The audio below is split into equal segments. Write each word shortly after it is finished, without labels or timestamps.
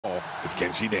It's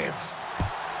Can She Dance?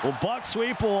 Well,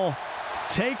 BuckSweep will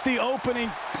take the opening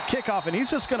kickoff, and he's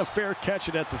just going to fair catch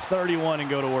it at the 31 and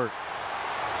go to work.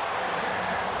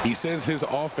 He says his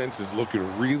offense is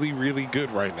looking really, really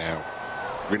good right now.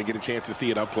 We're going to get a chance to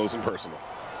see it up close and personal.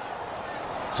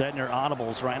 Setting your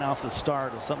audibles right off the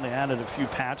start was something they added a few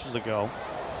patches ago.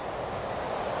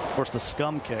 Of course, the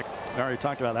scum kick, we already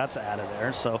talked about, that's added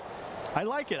there. So I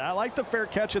like it. I like the fair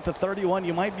catch at the 31.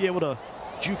 You might be able to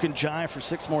juke and jive for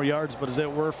 6 more yards, but is it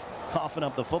worth coughing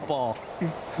up the football?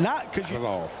 Not because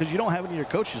you don't have any of your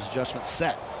coach's adjustments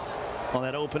set on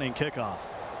that opening kickoff.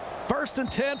 1st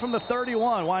and 10 from the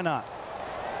 31. Why not?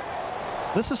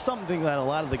 This is something that a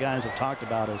lot of the guys have talked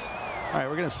about is, all right,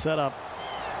 we're going to set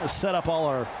up all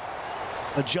our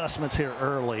adjustments here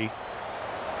early,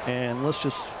 and let's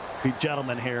just be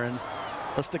gentlemen here, and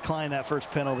let's decline that first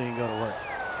penalty and go to work.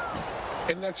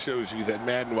 And that shows you that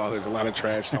Madden, while there's a lot of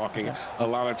trash talking, a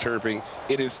lot of chirping,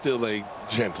 it is still a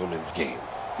gentleman's game.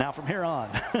 Now from here on,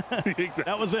 Exactly.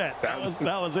 that was it. That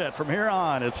was it. From here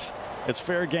on, it's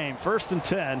fair game. 1st and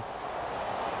 10.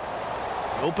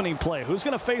 Opening play. Who's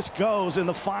going to face goes in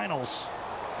the finals?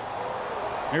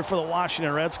 Here for the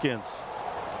Washington Redskins.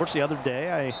 Of course, the other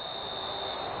day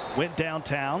I went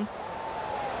downtown.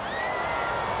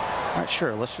 All right,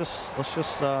 sure. Let's just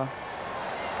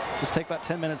take about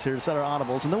 10 minutes here to set our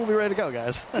audibles, and then we'll be ready to go,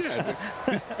 guys. Yeah,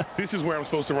 this is where I'm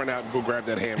supposed to run out and go grab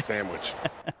that ham sandwich.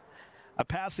 I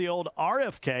passed the old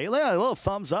RFK. Yeah, a little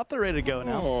thumbs up. They're ready to go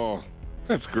now. Oh,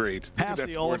 that's great. Past that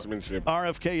the old sportsmanship.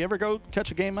 RFK. You ever go catch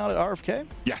a game out at RFK?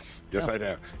 Yes, I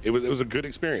have. It was a good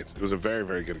experience. It was a very,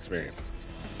 very good experience.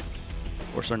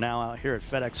 Of course, they're now out here at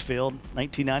FedEx Field.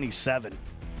 1997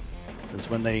 is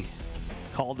when they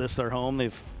called this their home.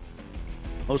 They've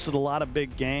hosted a lot of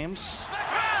big games.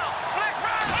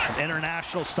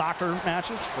 International soccer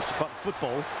matches, what's it called,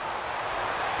 football,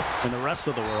 in the rest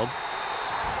of the world.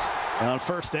 And on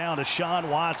 1st down to Sean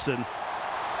Watson.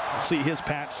 We'll see his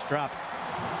patch drop.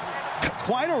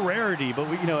 Quite a rarity, but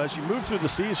as you move through the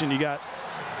season, you got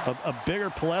a bigger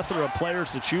plethora of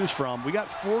players to choose from. We got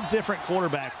 4 different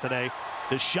quarterbacks today.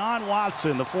 Deshaun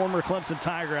Watson, the former Clemson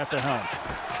Tiger, at the helm.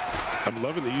 I'm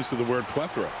loving the use of the word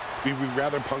plethora. We'd be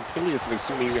rather punctilious in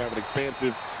assuming you have an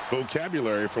expansive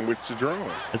vocabulary from which to draw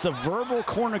on. It's a verbal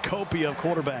cornucopia of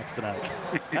quarterbacks tonight.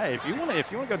 Hey, if you want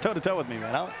to go toe-to-toe with me,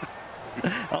 man,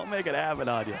 I'll make it happen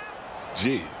on you.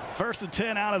 Jeez. 1st and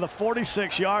 10 out of the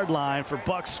 46-yard line for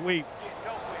BuckSweep.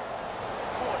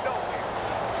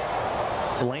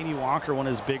 Delaney Walker, one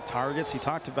of his big targets. He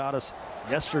talked about us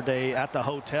yesterday at the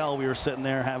hotel. We were sitting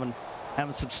there having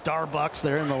some Starbucks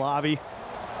there in the lobby.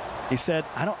 He said,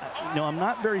 I'm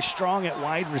not very strong at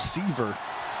wide receiver,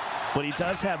 but he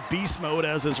does have beast mode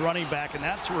as his running back, and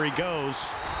that's where he goes.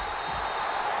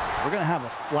 We're going to have a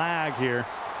flag here,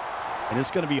 and it's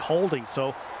going to be holding.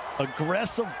 So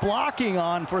aggressive blocking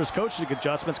on for his coaching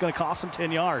adjustment. It's going to cost him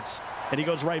 10 yards, and he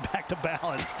goes right back to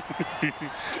balance.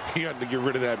 He had to get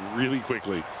rid of that really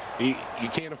quickly. You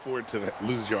can't afford to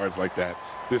lose yards like that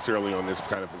this early on this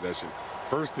kind of possession.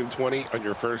 1st and 20 on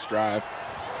your first drive,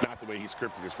 not the way he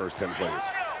scripted his first 10 plays.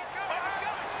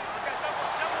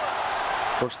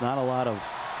 Of course, not a lot of,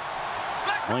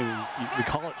 we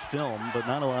call it film, but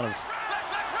not a lot of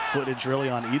footage really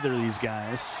on either of these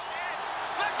guys.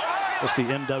 Of course, the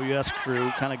MWS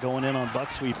crew kind of going in on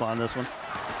BuckSweep on this one.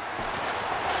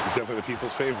 He's definitely the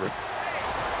people's favorite.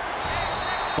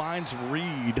 Finds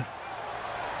Reed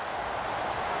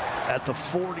at the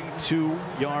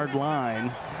 42-yard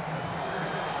line.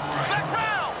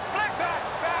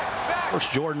 Of course,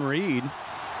 Jordan Reed,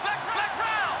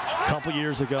 a couple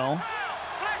years ago,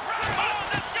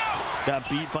 got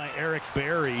beat by Eric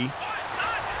Berry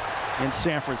in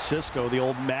San Francisco, the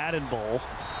old Madden Bowl,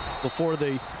 before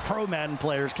the pro Madden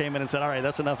players came in and said, all right,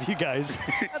 that's enough of you guys.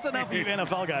 That's enough of you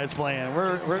NFL guys playing.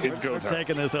 We're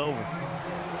taking this over.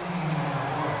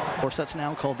 Of course, that's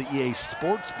now called the EA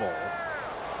Sports Bowl.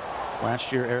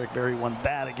 Last year, Eric Berry won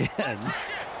that again.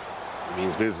 It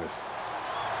means business.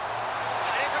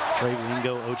 Trey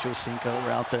Wingo, Ocho Cinco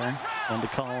were out there on the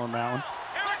call on that one.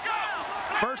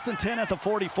 1st and 10 at the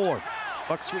 44.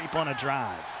 BuckSweep on a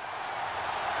drive.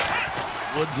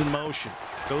 Woods in motion.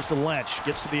 Goes to Lynch.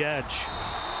 Gets to the edge.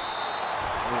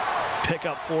 Pick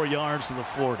up 4 yards to the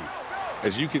 40.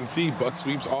 As you can see,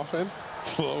 BuckSweep's offense,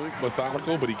 slow,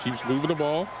 methodical, but he keeps moving the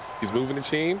ball. He's moving the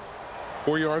chains.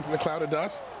 4 yards in the cloud of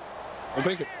dust. I'll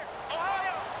take it.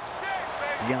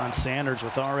 Deion Sanders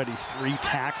with already 3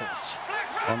 tackles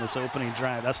on this opening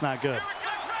drive. That's not good.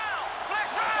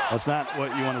 That's not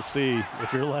what you want to see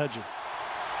if you're a Legend.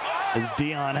 Is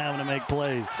Deion having to make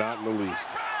plays? Not in the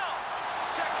least.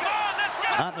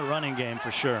 Not in the running game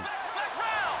for sure.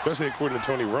 especially according to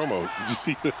Tony Romo. Did you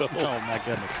see that? Oh, my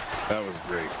goodness. That was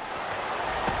great.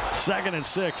 2nd and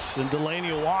 6, and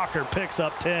Delaney Walker picks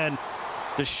up 10.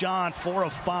 Deshaun 4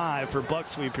 of 5 for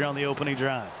BuckSweep here on the opening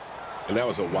drive. And that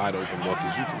was a wide open look.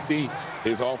 As you can see,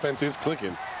 his offense is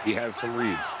clicking. He has some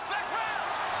reads.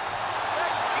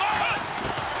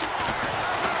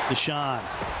 Deshaun.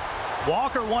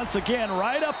 Walker once again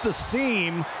right up the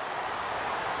seam.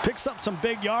 Picks up some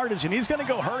big yardage, and he's going to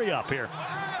go hurry up here.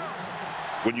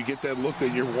 When you get that look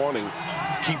that you're wanting,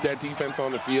 keep that defense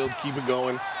on the field, keep it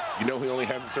going. You know he only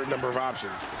has a certain number of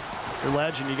options. Your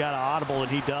legend, you got an audible,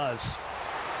 and he does.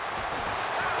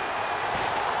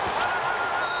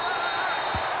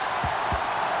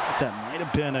 That might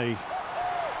have been a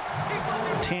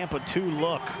Tampa 2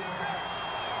 look.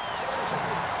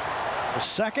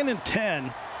 So 2nd and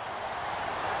 10.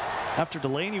 After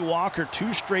Delaney Walker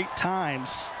 2 straight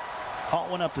times caught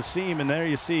one up the seam, and there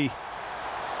you see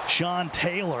Sean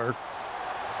Taylor.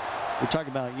 We talk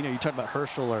about, you talk about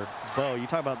Herschel or Bo. You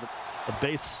talk about the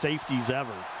best safeties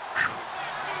ever.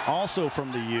 Also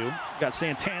from the U, got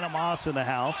Santana Moss in the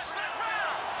house.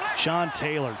 Sean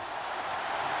Taylor,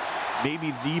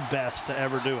 maybe the best to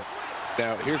ever do it.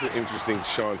 Now, here's an interesting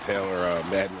Sean Taylor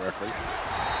Madden reference.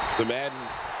 The Madden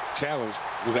Challenge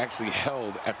was actually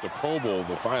held at the Pro Bowl,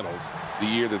 the finals, the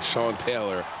year that Sean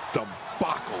Taylor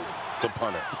debacled the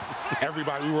punter.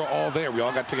 Everybody, we were all there. We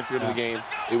all got tickets to go to the game.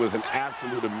 It was an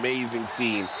absolute amazing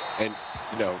scene. And,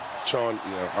 Sean,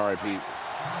 R.I.P.,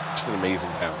 just an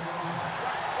amazing talent.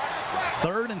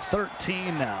 3rd and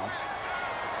 13 now.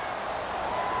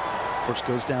 Of course,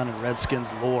 goes down in Redskins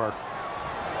lore.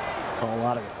 Saw a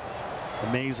lot of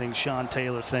amazing Sean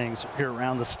Taylor things here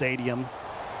around the stadium.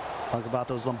 Talk about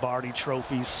those Lombardi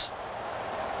trophies.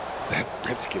 That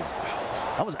Redskins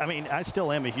belt. I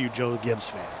still am a huge Joe Gibbs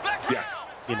fan. Yes.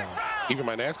 Even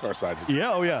my NASCAR sides.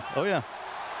 Yeah, oh yeah, oh yeah.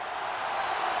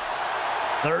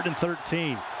 3rd and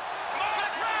 13.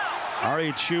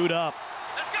 Already chewed up.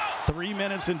 3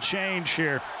 minutes and change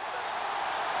here.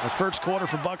 The first quarter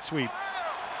for BuckSweep.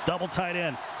 Double tight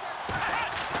end.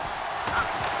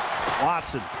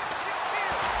 Watson.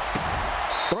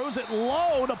 Throws it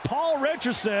low to Paul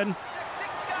Richardson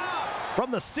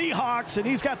from the Seahawks, and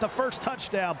he's got the first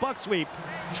touchdown. BuckSweep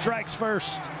strikes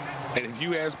first. And if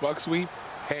you ask BuckSweep,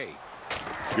 hey,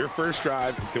 your first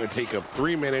drive is going to take up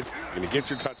 3 minutes. You're going to get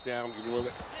your touchdown.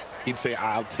 He'd say,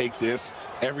 I'll take this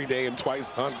every day and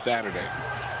twice on Saturday.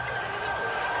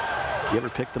 You ever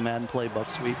pick the Madden play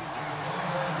BuckSweep?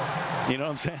 You know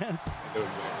what I'm saying?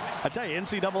 I tell you,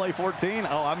 NCAA 14,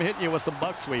 oh, I'm hitting you with some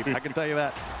BuckSweep. I can tell you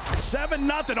that.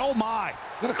 7-0, oh my. Is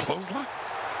that a clothesline?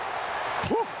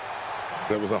 Whew.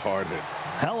 That was a hard hit.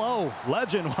 Hello,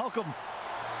 Legend, welcome.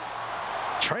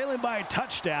 Trailing by a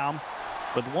touchdown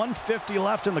with 1:50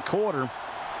 left in the quarter.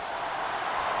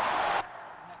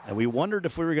 And we wondered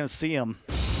if we were going to see him.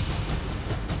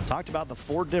 Talked about the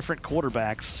 4 different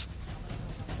quarterbacks.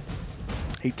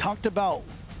 He talked about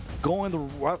going to,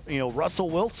 Russell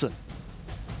Wilson.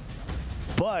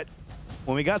 But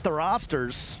when we got the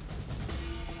rosters,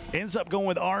 ends up going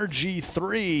with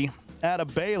RG3 out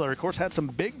of Baylor. Of course, had some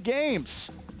big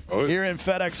games here in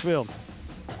FedEx Field.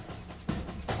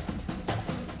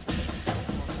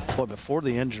 Boy, before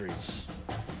the injuries,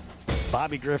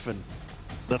 Bobby Griffin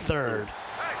III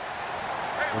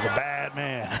was a bad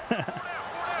man.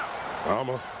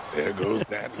 Mama, there goes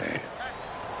that man.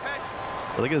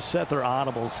 They're going to set their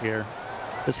audibles here.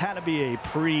 This had to be a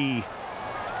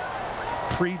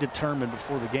predetermined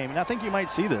before the game. And I think you might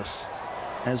see this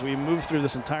as we move through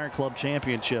this entire club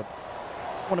championship.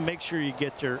 You want to make sure you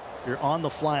get your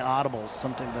on-the-fly audibles,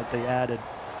 something that they added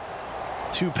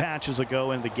 2 patches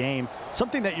ago in the game,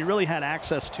 something that you really had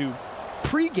access to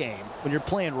pre-game when you're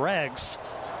playing regs,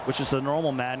 which is the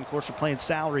normal Madden. Of course, we're playing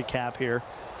salary cap here.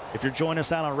 If you're joining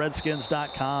us out on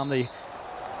Redskins.com, they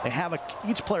have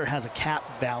each player has a cap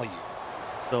value.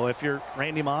 So if you're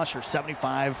Randy Moss, you're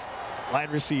 75 wide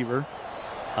receiver,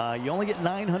 you only get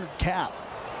 900 cap.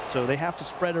 So they have to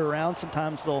spread it around.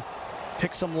 Sometimes they'll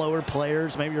pick some lower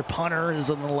players. Maybe your punter is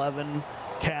an 11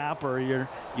 cap, or you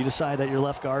decide that your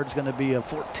left guard is going to be a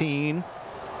 14.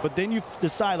 But then you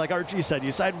decide, like RG said, you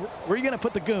decide where are you going to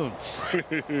put the goons?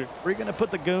 Where are you going to put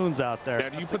the goons out there? Now,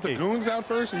 do you put the goons out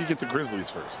first, or you get the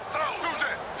Grizzlies first?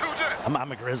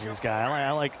 I'm a Grizzlies guy.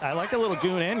 I like a little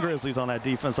goon and Grizzlies on that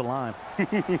defensive line.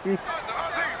 It's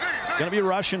going to be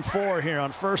rushing 4 here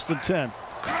on 1st and 10.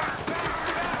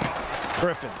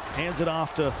 Griffin hands it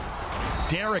off to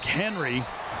Derrick Henry.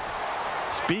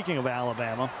 Speaking of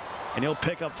Alabama, and he'll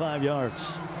pick up 5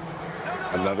 yards.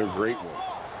 Another great one.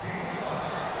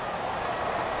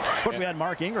 Of course, we had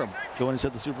Mark Ingram Going to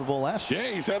the Super Bowl last year.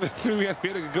 Yeah, he said that too. We had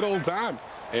a good old time.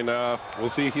 And we'll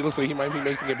see. He looks like he might be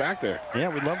making it back there. Yeah,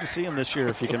 we'd love to see him this year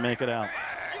if he can make it out.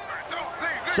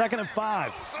 2nd and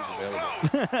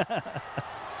 5.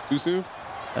 Too soon?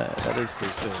 That is too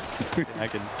soon. I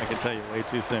can tell you, way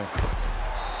too soon.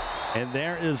 And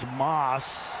there is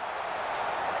Moss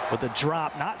with a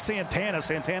drop. Not Santana.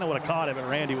 Santana would have caught him, and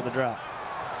Randy with a drop.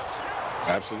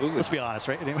 Absolutely. Let's be honest,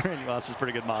 right? Randy Moss is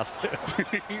pretty good Moss, too.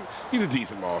 He's a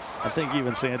decent Moss. I think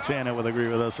even Santana would agree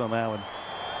with us on that one.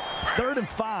 3rd and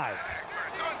 5.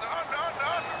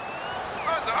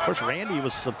 Of course, Randy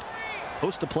was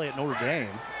supposed to play at Notre Dame.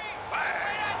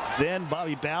 Then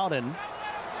Bobby Bowden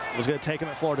was going to take him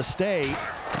at Florida State,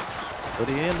 but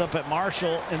he ended up at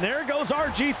Marshall. And there goes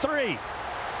RG3.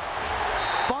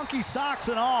 Funky socks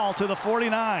and all to the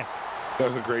 49. That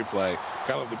was a great play.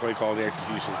 I love the play call and the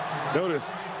execution.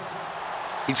 Notice,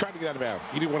 he tried to get out of bounds.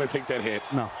 He didn't want to take that hit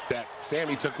that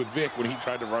Sammy took with Vic when he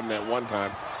tried to run that one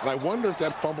time. And I wonder if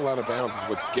that fumble out of bounds is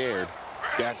what scared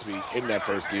Gatsby in that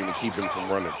first game to keep him from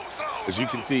running. As you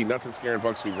can see, nothing's scaring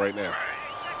BuckSweep right now.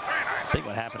 I think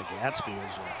what happened to Gatsby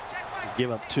was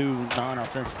give up 2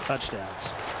 non-offensive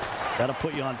touchdowns. That'll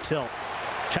put you on tilt.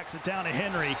 Checks it down to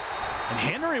Henry. And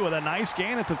Henry with a nice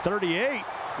gain at the 38.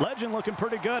 Legend looking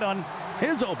pretty good on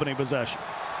his opening possession.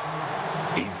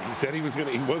 He said he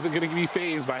wasn't going to be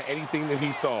fazed by anything that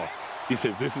he saw. He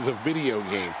said, this is a video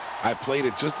game. I've played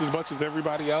it just as much as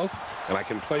everybody else, and I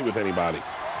can play with anybody.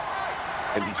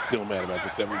 And he's still mad about the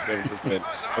 77%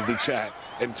 of the chat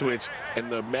and Twitch and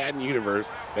the Madden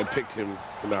universe that picked him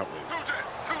to not win.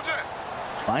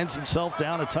 Finds himself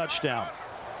down a touchdown.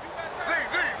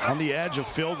 On the edge of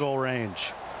field goal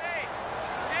range.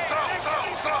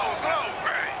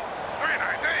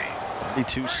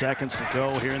 32 seconds to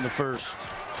go here in the first.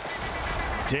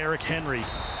 Derrick Henry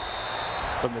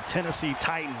from the Tennessee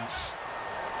Titans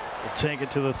will take it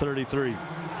to the 33.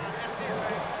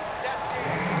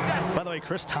 By the way,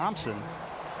 Chris Thompson,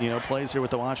 plays here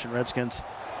with the Washington Redskins,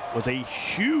 was a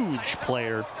huge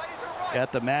player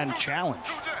at the Madden Challenge.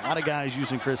 A lot of guys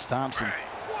using Chris Thompson.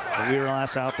 But we were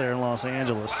last out there in Los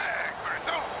Angeles.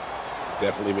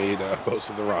 Definitely made most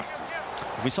of the rosters.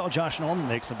 We saw Josh Norman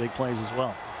make some big plays as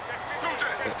well.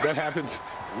 That happens,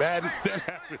 Madden, that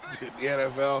happens in the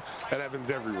NFL, that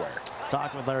happens everywhere.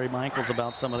 Talking with Larry Michaels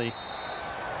about some of the,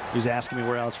 he was asking me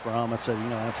where I was from. I said,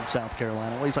 I'm from South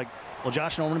Carolina. Well, he's like, well,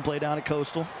 Josh Norman played down at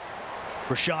Coastal.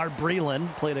 Rashard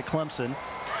Breeland played at Clemson.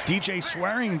 DJ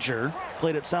Swearinger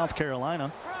played at South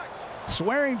Carolina.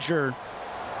 Swearinger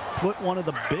put one of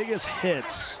the biggest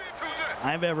hits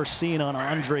I've ever seen on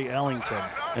Andre Ellington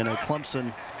in a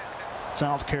Clemson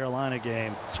South Carolina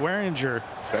game. Swearinger,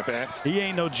 that bad? He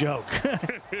ain't no joke.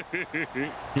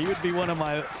 He would be one of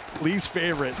my least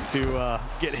favorite to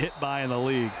get hit by in the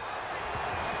league.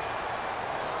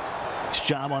 Nice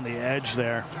job on the edge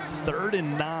there. 3rd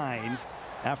and 9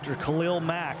 after Khalil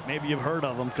Mack, maybe you've heard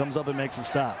of him, comes up and makes a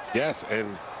stop. Yes,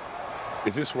 and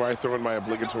is this where I throw in my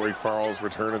obligatory Farrell's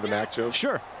return of the Mack joke?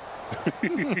 Sure.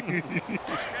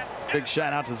 Big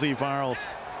shout out to Z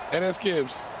Farrells. And S.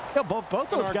 Gibbs. Yeah, both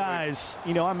those guys,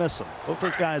 I miss them. Both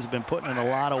those guys have been putting in a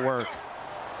lot of work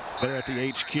there at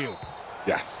the HQ.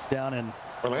 Yes. Down in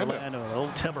Orlando, the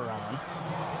old Tiburon.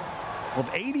 Well,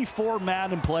 84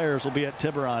 Madden players will be at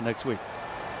Tiburon next week.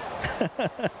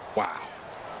 Wow.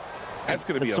 That's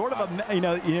going to be sort of a,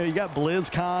 you got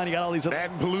BlizzCon, you got all these other.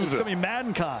 Madden Palooza. It's going to be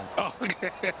Madden Con. Oh,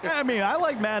 okay. I mean, I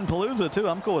like Madden Palooza too.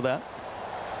 I'm cool with that.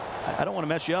 I don't want to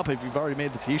mess you up if you've already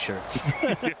made the T-shirts.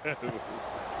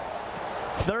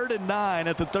 3rd and 9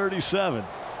 at the 37.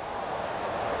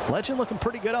 Legend looking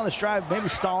pretty good on this drive, maybe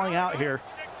stalling out here,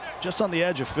 just on the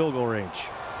edge of field goal range.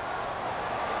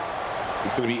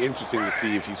 It's going to be interesting to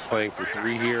see if he's playing for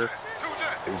 3 here,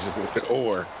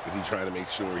 or is he trying to make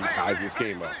sure he ties this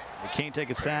game up? They can't take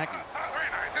a sack.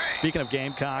 Speaking of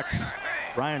Gamecocks,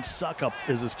 Ryan Suckup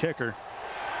is his kicker,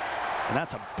 and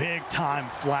that's a big-time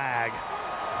flag.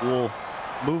 We'll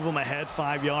move them ahead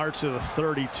 5 yards to the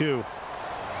 32.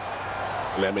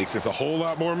 And that makes this a whole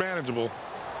lot more manageable.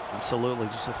 Absolutely,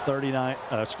 just a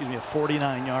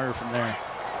 49-yarder from there.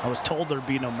 I was told there'd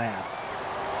be no math.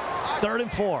 3rd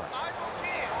and 4.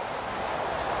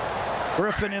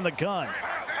 Griffin in the gun.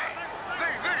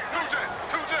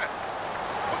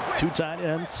 2 tight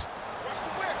ends.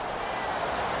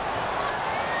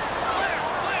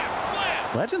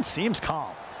 Legend seems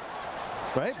calm,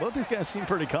 right? Both these guys seem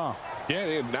pretty calm. Yeah,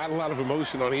 they have not a lot of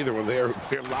emotion on either one. They're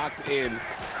locked in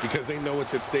because they know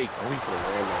what's at stake. Oh, he could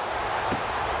have ran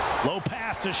that. Low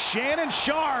pass to Shannon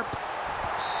Sharp.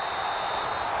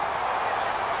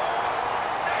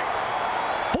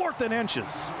 4th 4th and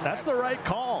inches. That's the right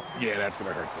call. Yeah, that's going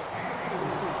to hurt them.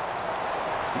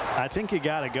 I think you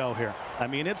got to go here. I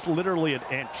mean, it's literally an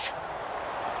inch.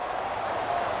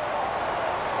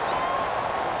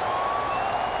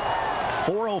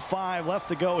 .405 left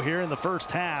to go here in the first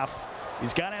half.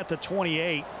 He's got it at the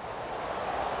 28,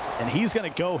 and he's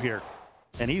going to go here.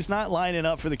 And he's not lining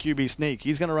up for the QB sneak.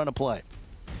 He's going to run a play.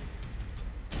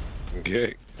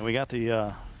 Okay. And we got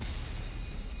the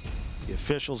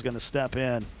official's going to step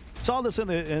in. Saw this in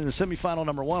the semifinal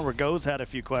number 1 where Goes had a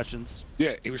few questions.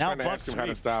 Yeah, he was Now trying to ask him how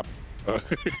to stop.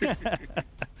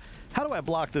 How do I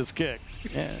block this kick?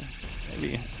 Yeah,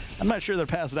 maybe. I'm not sure they're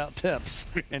passing out tips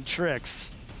and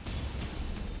tricks.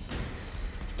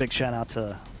 Big shout out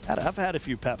to, I've had a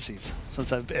few Pepsis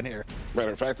since I've been here. Matter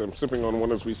of fact, I'm sipping on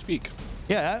one as we speak.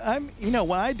 Yeah, I'm. You know,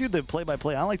 when I do the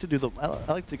play-by-play, I like to go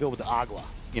with the agua.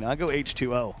 You know, I go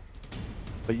H2O.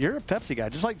 But you're a Pepsi guy,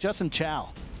 just like Justin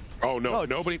Chow. Oh no,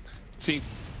 nobody. See,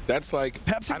 that's like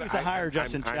Pepsi needs to hire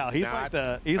Justin Chow.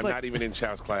 He's not even in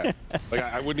Chow's class. Like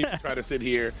I wouldn't even try to sit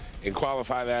here and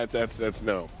qualify that. That's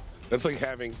no. That's like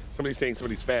having somebody saying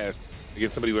somebody's fast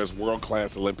against somebody who has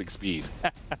world-class Olympic speed.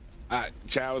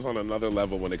 Chow is on another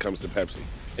level when it comes to Pepsi.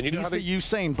 And you know he's the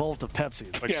Usain Bolt of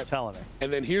Pepsi, is what you're telling me.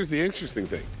 And then here's the interesting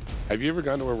thing. Have you ever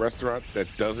gone to a restaurant that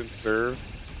doesn't serve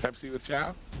Pepsi with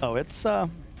Chow? Oh, it's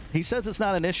he says it's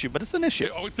not an issue, but it's an issue.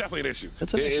 It's definitely an issue.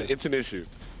 It's an issue.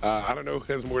 I don't know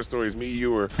who has more stories, me,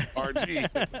 you, or RG.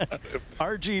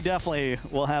 RG definitely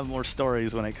will have more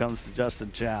stories when it comes to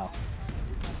Justin Chow.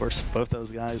 Of course, both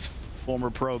those guys, former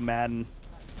pro Madden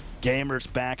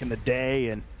gamers back in the day,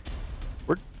 and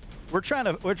we're trying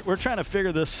to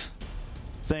figure this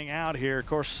thing out here. Of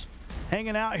course,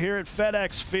 hanging out here at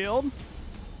FedEx Field.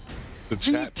 The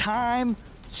chat. 3-time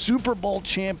Super Bowl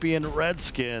champion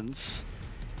Redskins.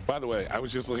 By the way, I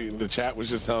was just looking. The chat was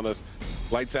just telling us,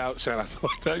 lights out. Shout out to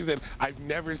Lights Out. He said, "I've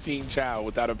never seen Chow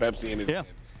without a Pepsi in his hand."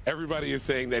 Everybody is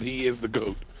saying that he is the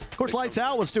GOAT. Of course, Lights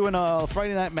Out was doing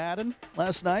Friday Night Madden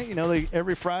last night. You know,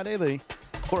 every Friday they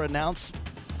announce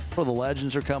where the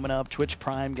legends are coming up. Twitch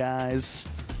Prime guys.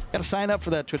 Got to sign up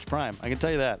for that Twitch Prime. I can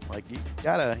tell you that. Like you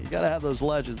gotta have those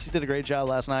legends. He did a great job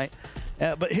last night.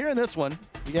 But here in this one,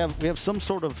 we have some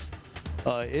sort of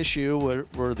issue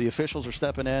where the officials are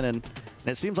stepping in, and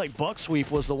it seems like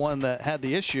BuckSweep was the one that had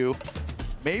the issue.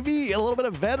 Maybe a little bit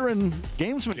of veteran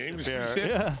gamesmanship there.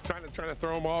 Yeah. Trying to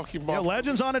throw them off, keep them off.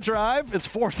 Legends on a drive. It's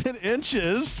 4th and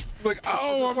inches. Like,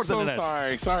 oh, I'm so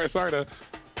sorry. Sorry to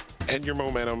end your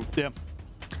momentum. Yeah.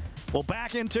 Well,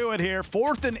 back into it here.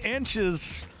 4th and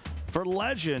inches for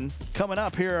Legend coming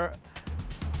up here.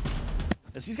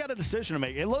 As he's got a decision to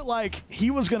make. It looked like he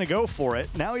was going to go for it.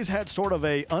 Now he's had sort of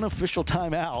a unofficial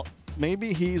timeout.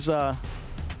 Maybe he's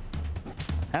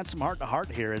had some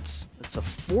heart-to-heart here. It's a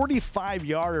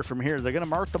 45-yarder from here. They're going to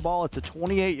mark the ball at the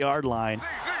 28-yard line.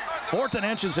 4th and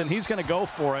inches, and he's going to go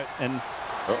for it. And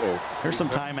here's some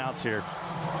timeouts here.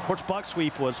 Of course,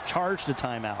 BuckSweep was charged a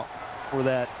timeout for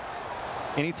that.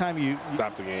 Anytime you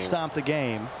stop the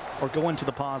game or go into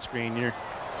the pause screen, you're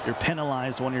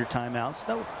penalized one of your timeouts.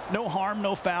 No harm,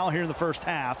 no foul here in the first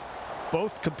half.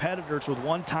 Both competitors with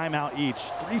 1 timeout each.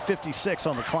 3:56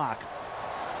 on the clock.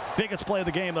 Biggest play of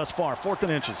the game thus far. 4th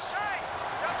and inches.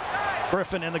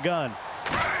 Griffin in the gun.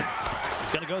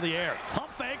 He's going to go to the air. Pump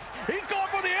fakes. He's going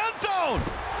for the end zone.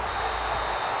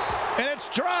 And it's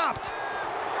dropped.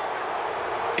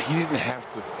 He didn't have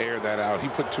to air that out. He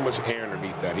put too much air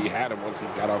underneath that. He had him once he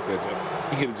got off that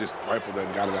jump. He could have just rifled it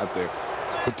and got it out there.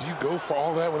 But do you go for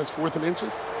all that when it's 4th and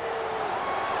inches?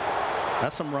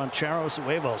 That's some rancheros and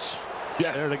huevos.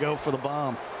 Yes. There to go for the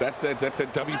bomb. That's that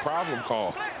W problem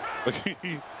call.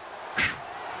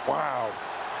 Wow.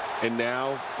 And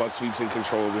now BuckSweep's in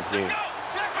control of this game.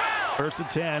 1st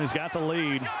and 10. He's got the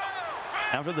lead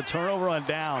after the turnover on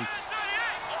downs.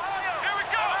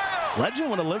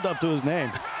 Legend would have lived up to his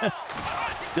name.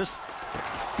 Just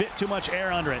a bit too much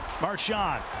air under it.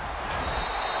 Marshawn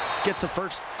gets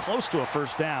close to a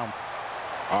first down.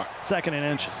 2nd and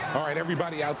inches. All right,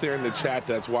 everybody out there in the chat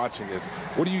that's watching this,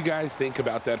 what do you guys think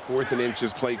about that 4th and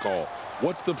inches play call?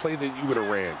 What's the play that you would have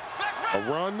ran? A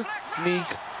run, sneak,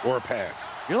 or a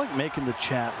pass? You're like making the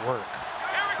chat work.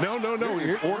 No.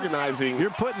 It's organizing. You're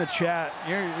putting the chat.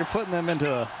 You're putting them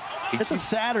into. It's a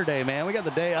Saturday, man. We got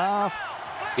the day off.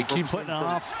 It keeps putting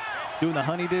off. Doing the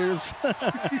honeydews.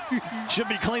 Should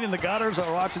be cleaning the gutters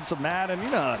or watching some Madden. You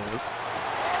know how it is.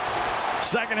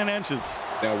 2nd and inches.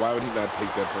 Now, why would he not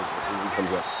take that first as soon as he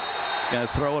comes up? He's going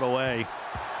to throw it away.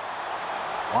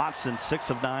 Watson, 6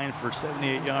 of 9 for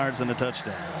 78 yards and a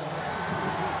touchdown.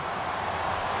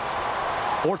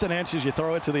 4th and inches, you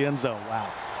throw it to the end zone.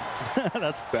 Wow.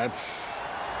 That's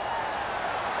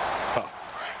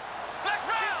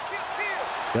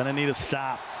Gonna need a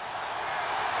stop.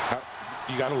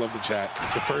 You got to love the chat.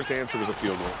 The first answer was a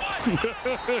field goal.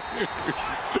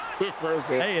 The first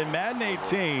answer. Hey, in Madden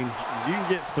 18, you can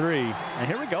get 3. And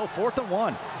here we go, 4th and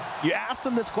 1. You asked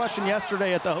him this question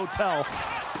yesterday at the hotel.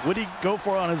 Would he go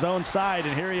for it on his own side?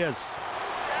 And here he is.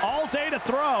 All day to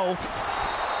throw.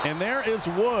 And there is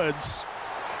Woods.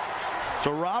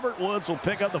 So Robert Woods will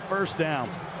pick up the first down.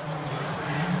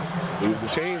 Move the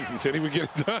chains. He said he would get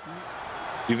it done.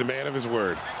 He's a man of his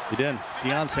word. He did.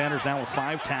 Deion Sanders down with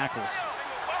 5 tackles.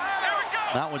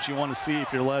 Not what you want to see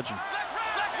if you're Legend.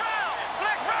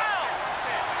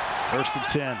 First and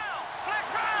 10.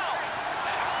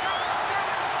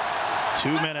 2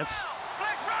 minutes,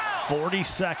 40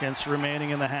 seconds remaining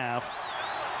in the half.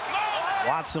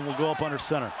 Watson will go up under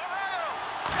center.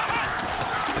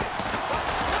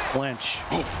 Lynch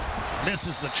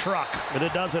misses the truck, but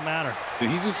it doesn't matter. Did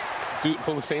he just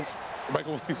pull the Saints?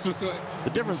 Michael. The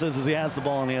difference is he has the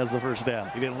ball and he has the first down.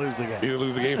 He didn't lose the game. He didn't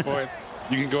lose the game for it.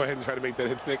 You can go ahead and try to make that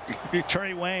hit stick.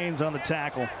 Trey Waynes on the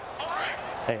tackle.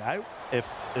 Hey, if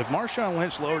Marshawn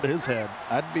Lynch lowered his head,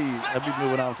 I'd be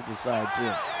moving on to the side too.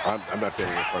 I'm not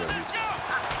standing in front of these.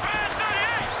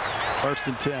 First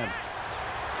and 10.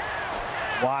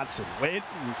 Watson waiting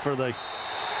for the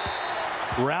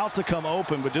route to come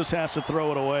open, but just has to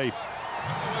throw it away.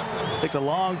 Takes a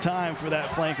long time for that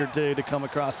flanker dude to come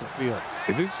across the field.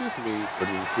 Is it just me, or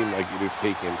does it seem like it has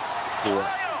taken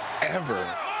forever,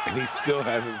 and he still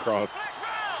hasn't crossed?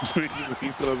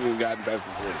 He still hasn't even gotten past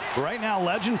the 40. Right now,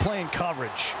 Legend playing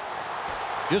coverage.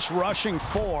 Just rushing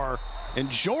 4.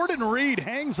 And Jordan Reed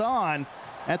hangs on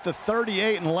at the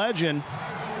 38, and Legend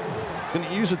going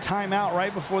to use a timeout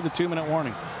right before the 2-minute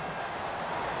warning.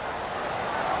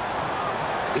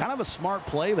 Kind of a smart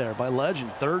play there by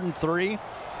Legend. 3rd and 3.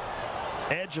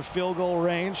 Edge of field goal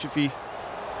range. If he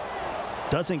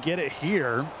doesn't get it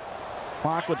here,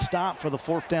 clock would stop for the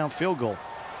 4th down field goal.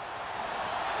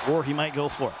 Or he might go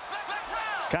for it.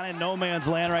 Kind of in no man's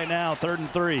land right now, 3rd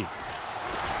and 3.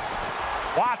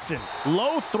 Watson,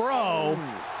 low throw,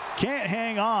 can't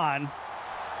hang on.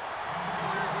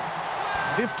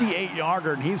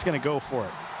 58-yarder, and he's going to go for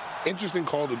it. Interesting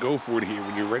call to go for it here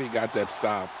when you already got that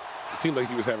stop. It seemed like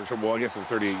he was having trouble, I guess, on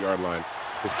the 38-yard line,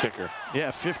 his kicker.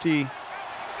 Yeah, 50.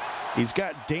 He's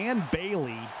got Dan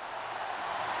Bailey.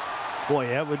 Boy,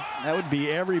 that would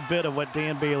be every bit of what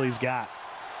Dan Bailey's got.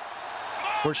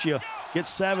 Of course, you get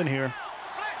 7 here.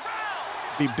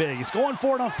 Be big. He's going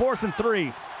for it on 4th and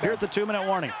 3 here at the 2-minute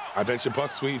warning. I bet you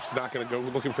BuckSweep's not going to go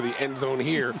looking for the end zone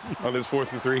here on this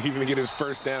 4th and 3. He's going to get his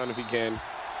first down if he can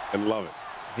and love it.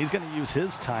 He's going to use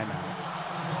his timeout.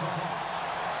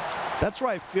 That's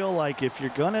where I feel like if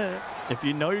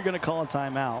you know you're going to call a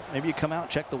timeout, maybe you come out,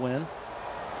 check the wind.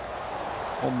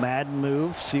 Old Madden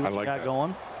move, see what you got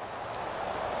going.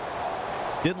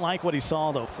 Didn't like what he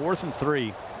saw, though. 4th and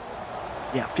 3.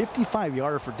 Yeah,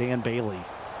 55-yarder for Dan Bailey.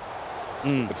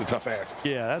 It's a tough ask.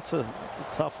 Yeah, that's a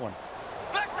tough one.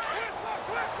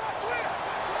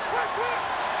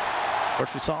 Of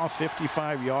course, we saw a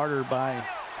 55-yarder by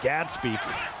Gadsby.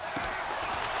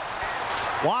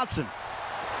 Watson.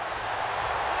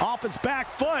 Off his back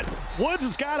foot. Woods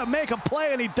has got to make a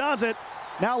play, and he does it.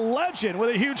 Now Legend with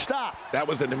a huge stop. That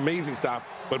was an amazing stop,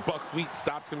 but BuckSweep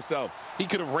stopped himself. He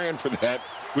could have ran for that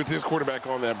with his quarterback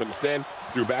on that, but instead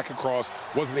threw back across,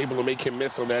 wasn't able to make him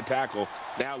miss on that tackle.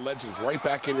 Now Legend's right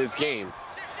back in this game.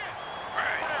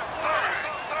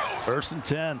 1st and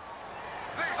 10.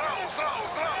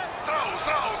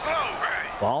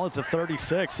 Ball at the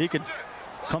 36. He could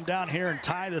come down here and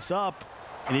tie this up,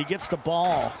 and he gets the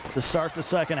ball to start the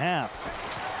second half.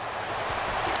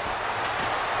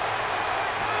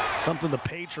 Something the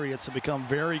Patriots have become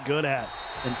very good at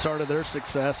and started their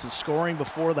success is scoring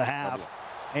before the half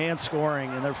and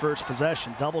scoring in their first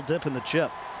possession. Double dip in the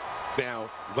chip. Now,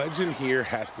 Legend here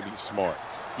has to be smart.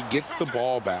 He gets the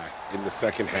ball back in the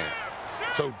second half.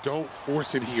 So don't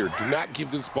force it here. Do not give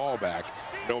this ball back,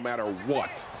 no matter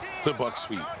what, to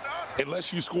BuckSweep.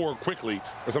 Unless you score quickly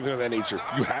or something of that nature,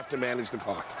 you have to manage the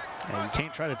clock. Yeah, you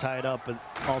can't try to tie it up, but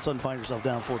all of a sudden find yourself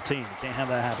down 14. You can't have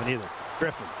that happen either.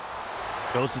 Griffin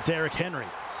goes to Derrick Henry.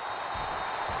 Of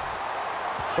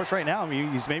course, right now, I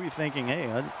mean, he's maybe thinking, hey,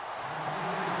 I'd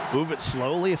move it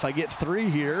slowly. If I get 3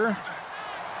 here,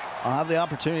 I'll have the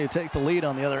opportunity to take the lead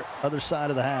on the other side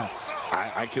of the half.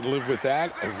 I can live with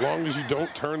that as long as you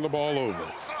don't turn the ball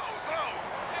over.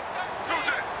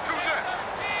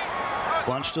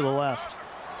 Bunch to the left.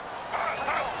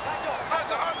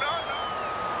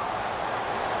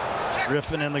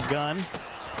 Griffin in the gun.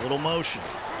 Little motion.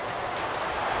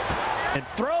 And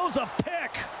throws a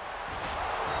pick.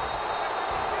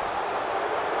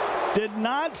 Did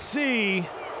not see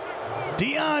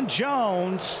Deion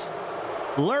Jones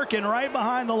lurking right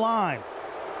behind the line.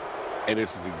 And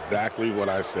this is exactly what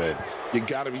I said. You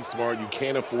got to be smart. You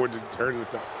can't afford to turn this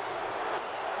down.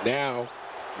 Now,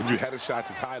 when you had a shot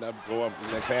to tie it up, go up in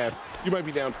the next half, you might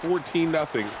be down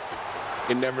 14-0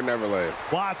 in Never Never Land.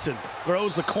 Watson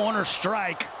throws the corner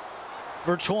strike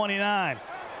for 29.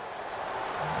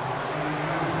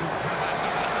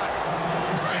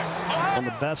 One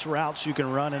of the best routes you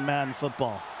can run in Madden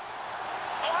football,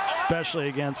 especially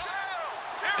against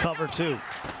cover 2.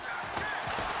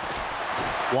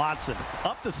 Watson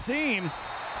up the seam,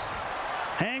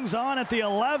 hangs on at the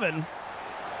 11.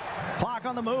 Clock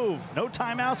on the move. No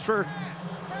timeouts for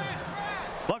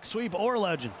BuckSweep or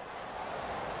Legend.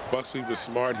 BuckSweep is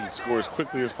smart. He scores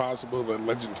quickly as possible. Then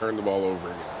Legend turned the ball over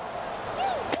again.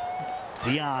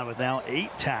 Deion with now 8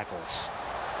 tackles,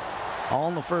 all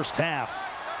in the first half.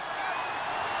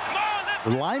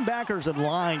 The linebackers in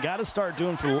line got to start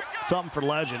doing something for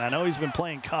Legend. I know he's been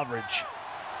playing coverage.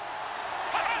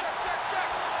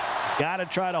 Got to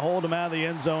try to hold him out of the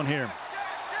end zone here.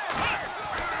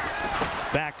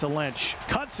 Back to Lynch.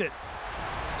 Cuts it.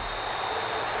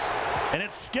 And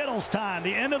it's Skittles time.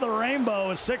 The end of the rainbow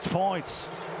is 6 points.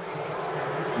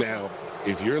 Now,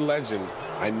 if you're Legend,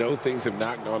 I know things have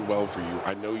not gone well for you.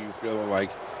 I know you feeling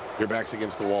like your back's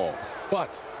against the wall.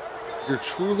 But you're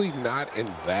truly not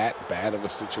in that bad of a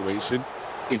situation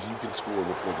if you can score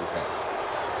before this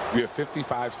half. You have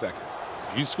 55 seconds.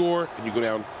 If you score and you go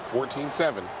down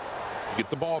 14-7, you get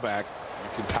the ball back, you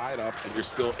can tie it up, and you're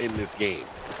still in this game.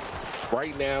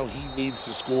 Right now, he needs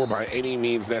to score by any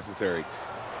means necessary.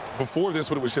 Before this,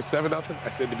 when it was just 7-0, I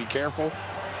said to be careful.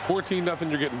 14-0,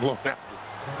 you're getting blown out.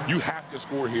 You have to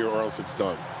score here or else it's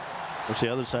done. Which the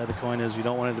other side of the coin is you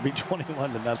don't want it to be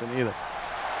 21-0 either.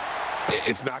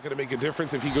 It's not going to make a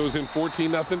difference if he goes in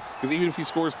 14-0, because even if he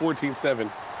scores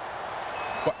 14-7,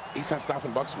 but he's not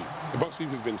stopping BuckSweep. The BuckSweep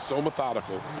has been so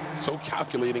methodical, so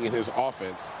calculating in his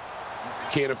offense,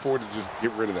 you can't afford to just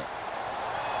get rid of that.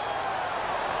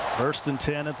 1st and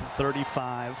 10 at the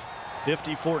 35.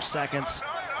 54 seconds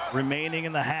remaining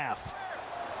in the half.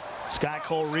 Scott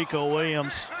Cole, Rico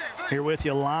Williams here with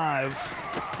you live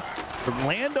from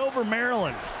Landover,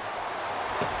 Maryland.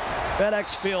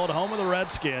 FedEx Field, home of the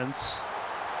Redskins.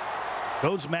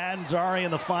 Goes Madden Zari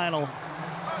in the final.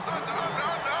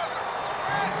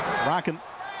 Rocking.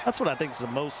 That's what I think is the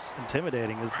most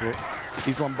intimidating, is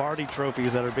these Lombardi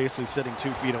trophies that are basically sitting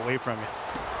 2 feet away from you.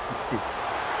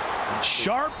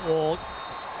 Sharpwold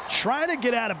trying to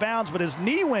get out of bounds, but his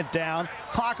knee went down.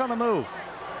 Clock on the move.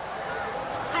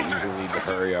 You need to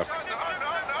hurry up.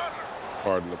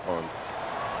 Pardon the pun.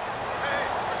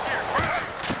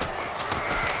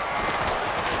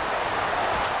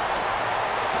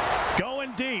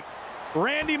 Going deep.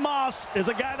 Randy Moss is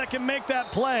a guy that can make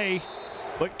that play,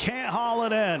 but can't haul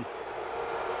it in.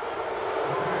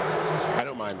 I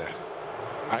don't mind that.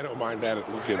 I don't mind that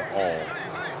look at all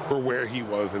for where he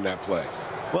was in that play.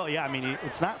 Well, yeah, I mean,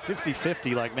 it's not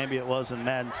 50-50 like maybe it was in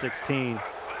Madden 16,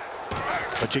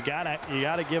 but you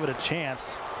gotta give it a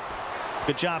chance.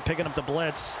 Good job picking up the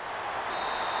blitz.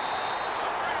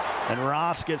 And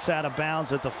Ross gets out of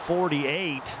bounds at the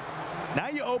 48. Now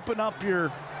you open up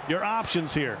your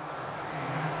options here.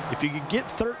 If you could get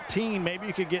 13, maybe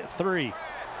you could get 3.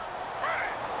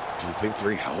 Do you think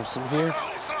 3 helps him here?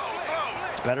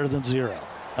 It's better than 0.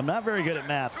 I'm not very good at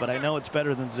math, but I know it's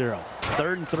better than 0.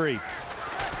 3rd and 3.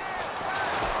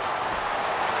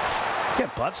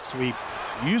 Get BuckSweep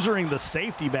using the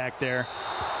safety back there,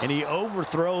 and he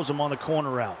overthrows him on the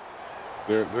corner route.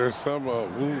 There's some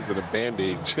wounds that a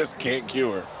Band-Aid just can't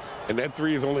cure, and that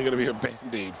 3 is only going to be a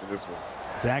Band-Aid for this one.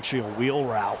 It's actually a wheel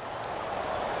route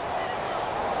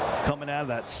coming out of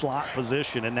that slot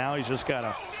position, and now he's just got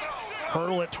to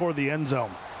hurl it toward the end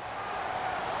zone.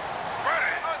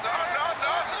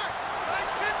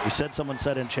 Someone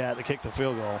said in chat to kick the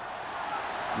field goal.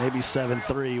 Maybe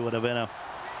 7-3 would have been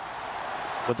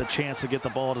with a chance to get the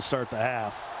ball to start the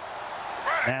half.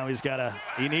 Now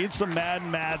he needs some Madden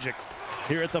magic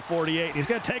here at the 48. He's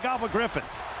going to take off a Griffin.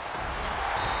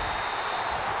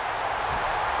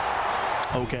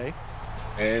 Okay.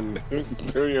 And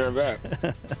there you have that.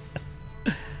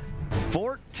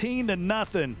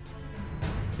 14-0.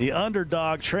 The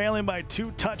underdog trailing by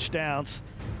 2 touchdowns.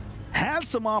 Had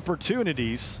some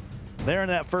opportunities there in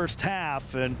that first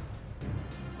half, and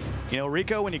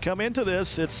Rico, when you come into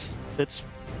this, it's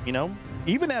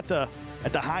even at the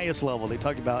highest level, they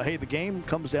talk about, hey, the game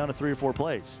comes down to 3 or 4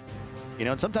 plays,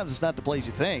 and sometimes it's not the plays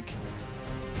you think.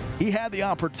 He had the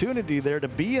opportunity there to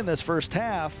be in this first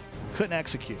half, couldn't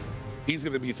execute. He's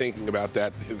going to be thinking about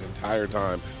that his entire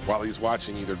time while he's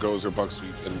watching either Goes or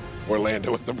BuckSweep in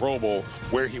Orlando at the Pro Bowl,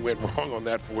 where he went wrong on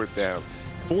that 4th down.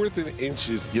 4th and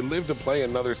inches, you live to play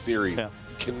another series. Yeah.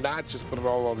 You cannot just put it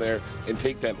all on there and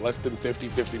take that less than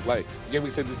 50-50 play. Again, we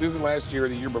said this isn't last year or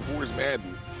the year before it's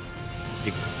Madden.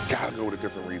 You got to go with a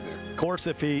different read there. Of course,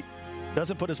 if he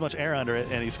doesn't put as much air under it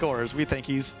and he scores, we think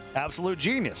he's absolute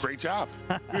genius. Great job.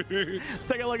 Let's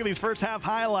take a look at these first half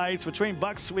highlights between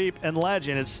BuckSweep and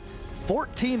Legend. It's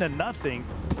 14-0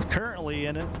 currently,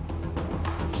 and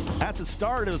at the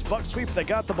start it was BuckSweep that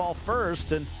got the ball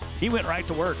first, and he went right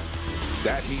to work.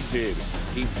 That he did.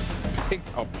 He picked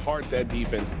apart that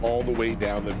defense all the way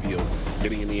down the field,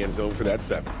 getting in the end zone for that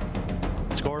 7.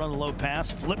 Scored on the low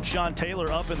pass, flipped Sean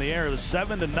Taylor up in the air. It was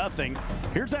 7-0.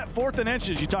 Here's that 4th and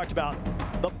inches you talked about.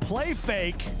 The play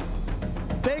fake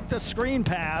the screen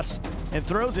pass and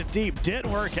throws it deep.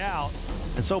 Didn't work out.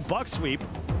 And so BuckSweep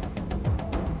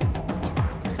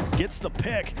gets the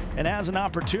pick and has an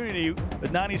opportunity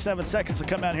with 97 seconds to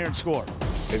come out here and score.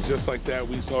 And just like that,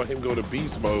 we saw him go to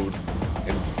beast mode.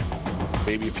 And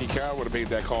maybe if Pete Carroll would have made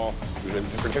that call, it would have been a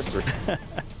different history.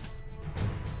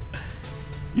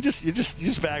 You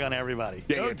just bag on everybody.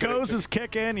 Yeah, Goes is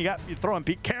kicking. You're throwing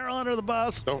Pete Carroll under the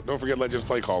bus. Don't forget Legends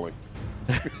play calling.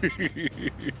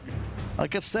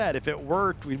 Like I said, if it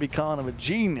worked, we'd be calling him a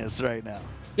genius right now.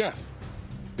 Yes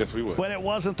we would. But it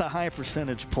wasn't the high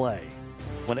percentage play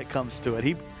when it comes to it.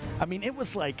 It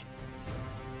was like,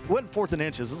 it wasn't 4th and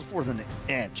inches. It was 4th and an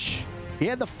inch. He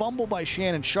had the fumble by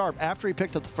Shannon Sharp after he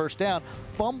picked up the 1st down,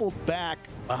 fumbled back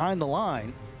behind the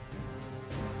line.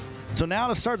 So now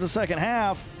to start the second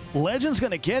half, Legend's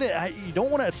going to get it. You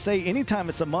don't want to say anytime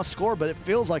it's a must score, but it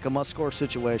feels like a must score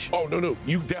situation. Oh, no.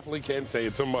 You definitely can say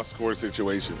it's a must score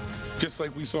situation. Just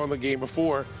like we saw in the game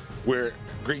before where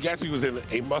Great Gatsby was in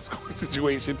a must score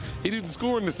situation. He didn't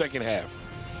score in the second half.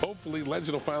 Hopefully,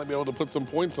 Legend will finally be able to put some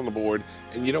points on the board,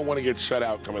 and you don't want to get shut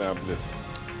out coming out of this.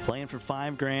 Playing for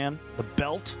 $5 grand, the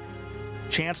belt,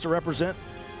 chance to represent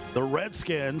the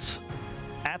Redskins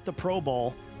at the Pro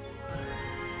Bowl.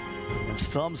 It's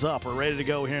thumbs up. We're ready to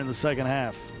go here in the second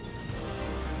half.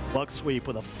 BuckSweep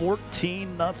with a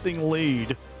 14-0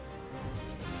 lead.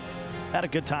 Had a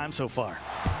good time so far.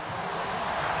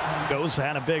 Goes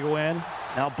had a big win.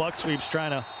 Now BuckSweep's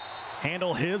trying to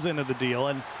handle his end of the deal,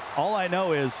 and all I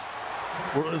know is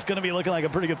it's going to be looking like a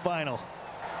pretty good final.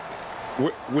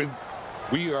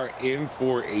 We are in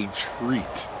for a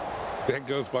treat. That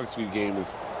Goes BuckSweep game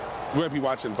is. We're going to be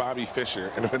watching Bobby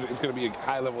Fischer, and it's going to be a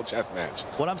high-level chess match.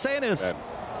 What I'm saying is,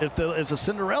 if the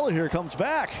Cinderella here comes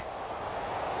back,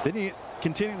 then you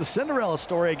continue the Cinderella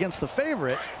story against the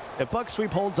favorite. If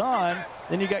BuckSweep holds on,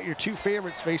 then you got your 2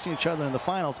 favorites facing each other in the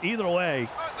finals. Either way,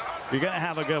 you're going to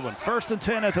have a good one. 1st and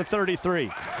 10 at the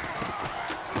 33.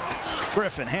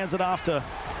 Griffin hands it off to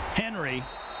Henry,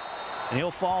 and he'll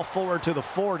fall forward to the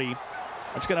 40.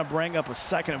 That's going to bring up a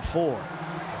 2nd and 4.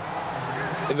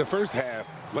 In the first half,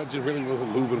 Legend really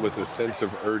wasn't moving with a sense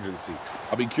of urgency.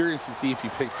 I'll be curious to see if he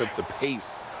picks up the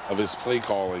pace of his play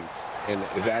calling and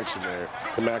his action there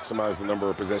to maximize the number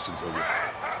of possessions he'll get.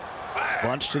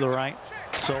 Bunch to the right,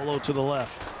 Solo to the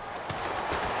left.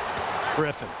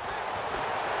 Griffin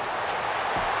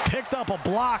picked up a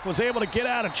block, was able to get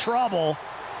out of trouble,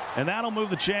 and that'll move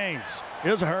the chains.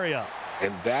 Here's a hurry up.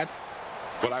 And that's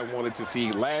what I wanted to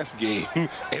see last game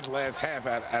and last half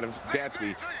out of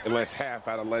Gatsby and last half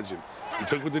out of Legend. He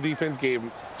took what the defense gave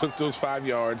him, took those 5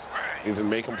 yards, and to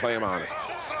make him play him honest.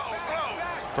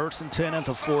 1st and 10 at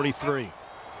the 43.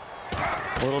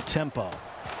 A little tempo.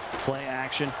 Play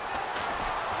action.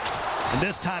 And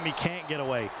this time he can't get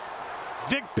away.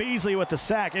 Vic Beasley with the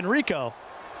sack. Enrico,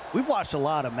 we've watched a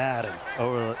lot of Madden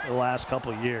over the last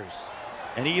couple of years,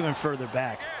 and even further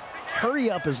back. Hurry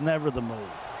up is never the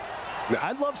move. No.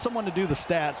 I'd love someone to do the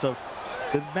stats of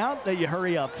the amount that you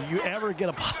hurry up. Do you ever get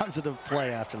a positive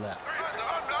play after that?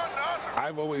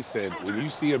 I've always said, when you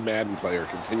see a Madden player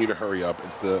continue to hurry up,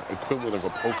 it's the equivalent of a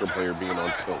poker player being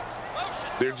on tilt.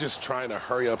 They're just trying to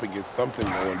hurry up and get something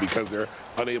going because they're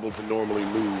unable to normally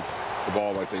move the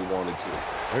ball like they wanted to.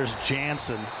 There's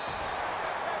Jansen.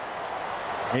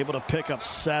 Able to pick up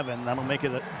 7. That'll make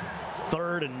it a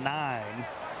 3rd and 9.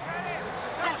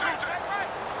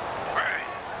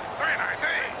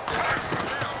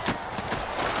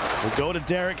 We'll go to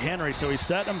Derrick Henry, so he's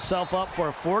setting himself up for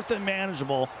a 4th and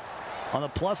manageable on the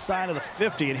plus side of the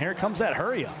 50, and here comes that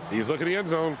hurry up. He's looking at the end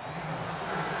zone.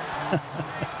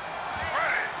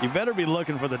 You better be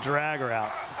looking for the drag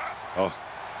route. Oh,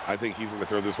 I think he's going to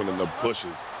throw this one in the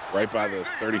bushes right by the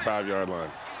 35-yard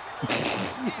line.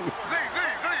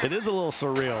 It is a little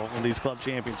surreal in these club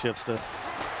championships to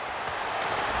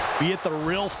be at the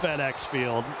real FedEx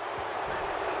Field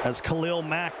as Khalil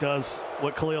Mack does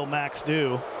what Khalil Macks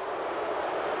do.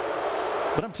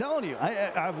 But I'm telling you,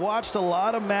 I've watched a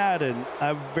lot of Madden.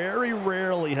 I very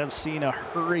rarely have seen a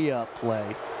hurry-up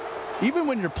play. Even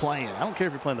when you're playing, I don't care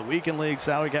if you're playing the weekend league,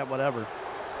 salary cap, whatever.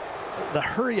 The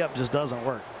hurry-up just doesn't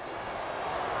work.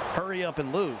 Hurry up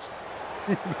and lose.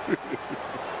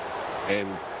 And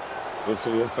this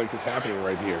one looks like it's happening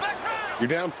right here. You're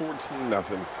down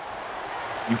 14-0.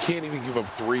 You can't even give up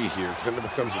 3 here, because then it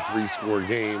becomes a 3-score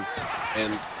game,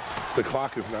 and the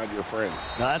clock is not your friend.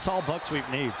 Now, that's all BuckSweep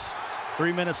needs.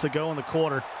 3 minutes to go in the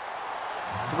quarter.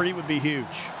 3 would be huge.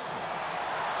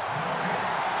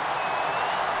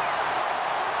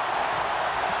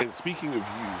 And speaking of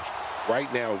huge,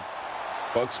 right now,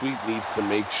 BuckSweep needs to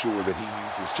make sure that he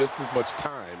uses just as much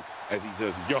time as he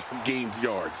does gained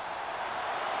yards.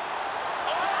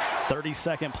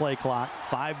 30-second play clock,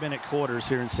 5-minute quarters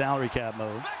here in salary cap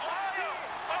mode.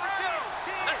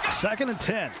 2nd and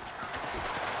 10.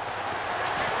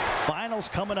 Finals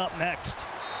coming up next.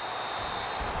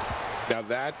 Now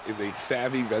that is a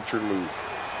savvy veteran move.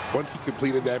 Once he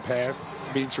completed that pass,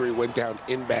 he made sure he went down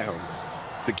inbounds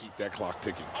to keep that clock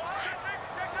ticking.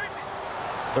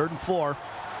 3rd and 4.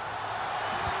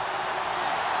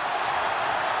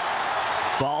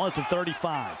 Ball at the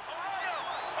 35.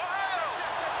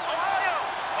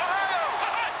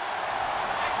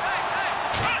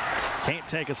 Can't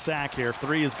take a sack here.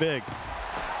 3 is big.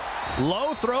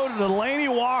 Low throw to Delaney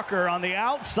Walker on the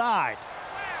outside.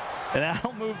 And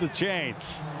that'll move the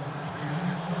chains.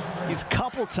 He's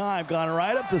couple time gone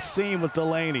right up the seam with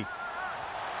Delaney.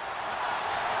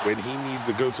 When he needs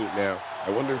a go-to now,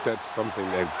 I wonder if that's something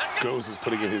that Goes is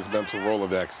putting in his mental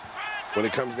Rolodex. When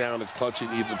it comes down, it's clutch, he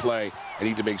needs a play. I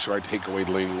need to make sure I take away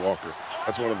Delaney Walker.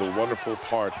 That's one of the wonderful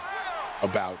parts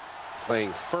about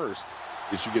playing first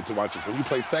is you get to watch this. When you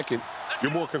play second,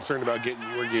 you're more concerned about getting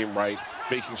your game right,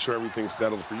 making sure everything's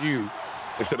settled for you,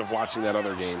 instead of watching that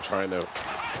other game, trying to...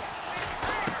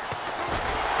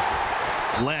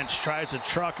 Lynch tries to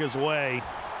truck his way.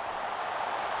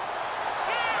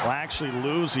 Will actually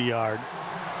lose a yard.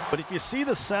 But if you see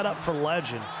the setup for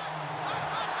Legend,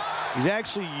 he's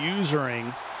actually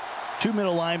using 2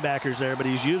 middle linebackers there, but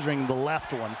he's using the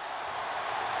left one.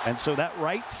 And so that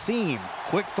right seam,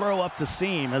 quick throw up the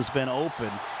seam, has been open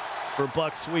for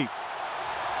BuckSweep.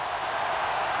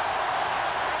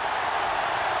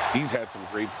 He's had some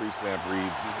great pre-snap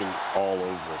reads. He's been all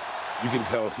over. You can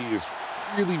tell he is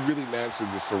really, really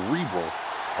mastered the cerebral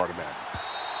part of Madden.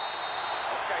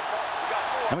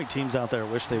 How many teams out there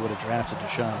wish they would have drafted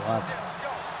Deshaun Watson?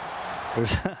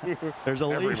 There's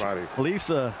at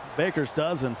least Baker's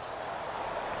dozen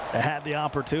that had the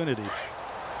opportunity.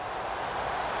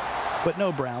 But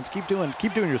no, Browns, keep doing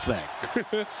your thing.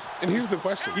 And here's the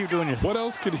question. Keep doing your thing. What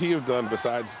else could he have done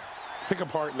besides pick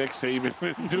apart Nick Saban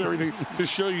and do everything to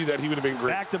show you that he would have been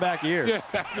great? Back-to-back years. Yeah,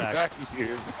 back-to-back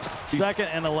years. 2nd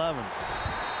and 11.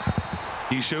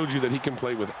 He showed you that he can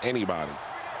play with anybody.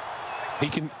 He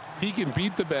can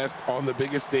beat the best on the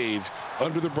biggest stage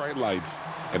under the bright lights,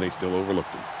 and they still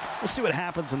overlooked him. We'll see what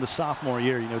happens in the sophomore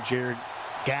year. You know, Jared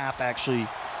Gaff actually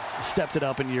stepped it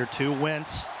up in year 2.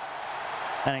 Wentz,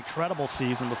 an incredible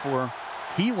season before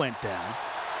he went down.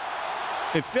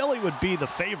 If Philly would be the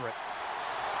favorite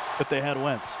if they had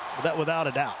Wentz, without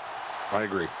a doubt. I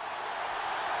agree.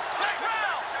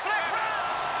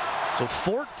 So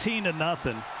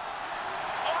 14-0.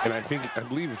 And I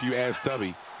believe if you ask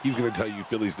Tubby, he's going to tell you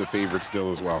Philly's the favorite still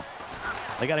as well.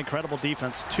 They got incredible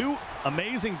defense. 2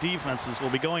 amazing defenses will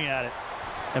be going at it.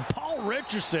 And Paul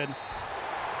Richardson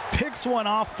picks one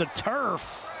off the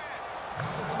turf.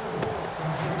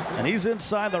 And he's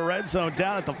inside the red zone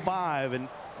down at the 5, and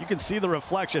you can see the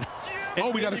reflection. Oh,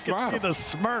 we got a smile. You can see the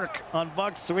smirk on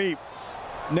BuckSweep,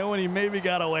 knowing he maybe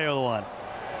got away with one.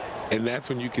 And that's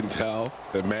when you can tell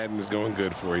that Madden is going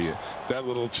good for you. That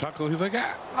little chuckle, he's like,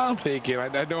 I'll take it.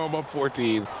 I know I'm up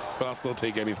 14, but I'll still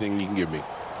take anything you can give me.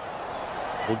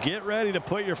 Well, get ready to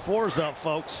put your 4s up,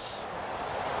 folks.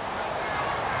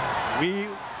 We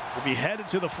will be headed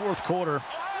to the 4th quarter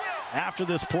after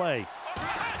this play.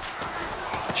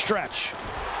 Stretch.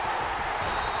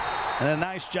 And a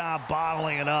nice job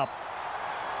bottling it up.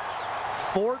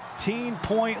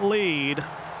 14-point lead.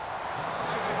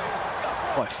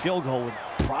 Boy, field goal would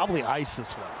probably ice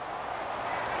this one.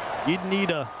 You'd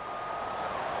need a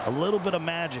little bit of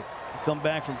magic to come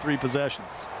back from 3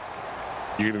 possessions.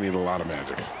 You're going to need a lot of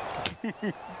magic.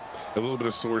 A little bit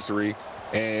of sorcery.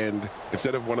 And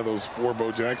instead of one of those 4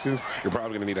 Bo Jacksons, you're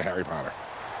probably going to need a Harry Potter.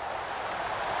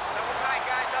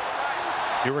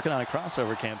 You're working on a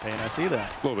crossover campaign. I see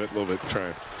that. A little bit.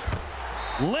 Trying.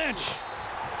 Lynch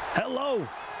Hello.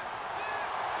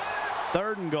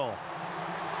 3rd and goal.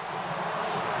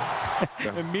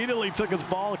 Immediately took his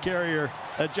ball carrier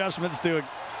adjustments to a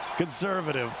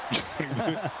conservative.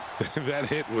 That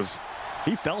hit was...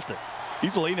 He felt it.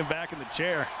 He's leaning back in the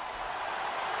chair.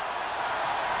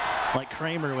 Like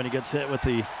Kramer when he gets hit with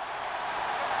the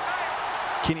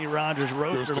Kenny Rogers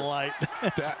roaster light.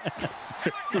 That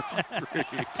was great.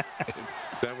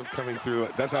 That was coming through.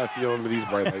 That's how I feel under these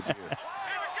bright lights here.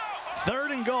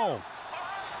 3rd and goal.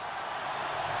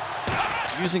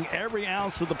 Using every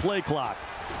ounce of the play clock.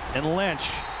 And Lynch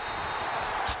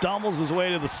stumbles his way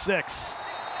to the 6.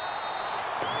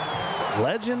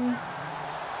 Legend,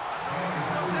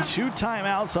 2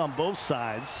 timeouts on both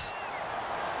sides.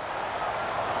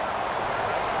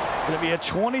 Going to be a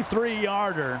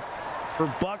 23-yarder for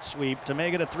BuckSweep to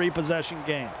make it a 3-possession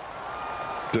game.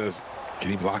 Can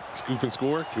he block, scoop, and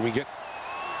score? Can we get...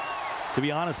 To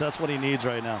be honest, that's what he needs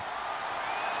right now.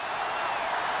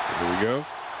 Here we go.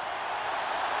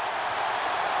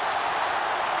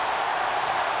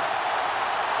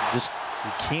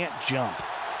 You can't jump.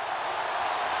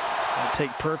 It'll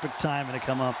take perfect timing to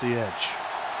come off the edge.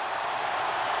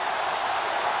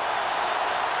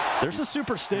 There's a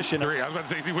superstition. 3. I was about to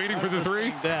say, is he waiting for the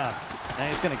 3? Down. And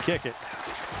he's going to kick it.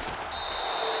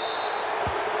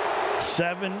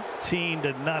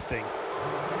 17-0.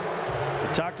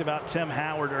 We talked about Tim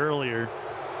Howard earlier.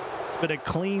 It's been a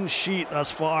clean sheet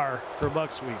thus far for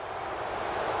BuckSweep.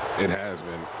 It has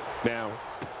been. Now,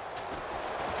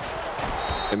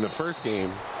 in the first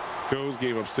game, G.O.A.T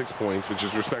gave up 6 points, which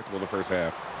is respectable in the first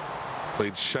half.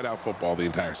 Played shutout football the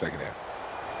entire second half.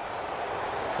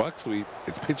 BuckSweep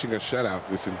is pitching a shutout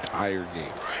this entire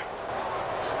game.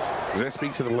 Does that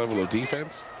speak to the level of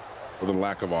defense or the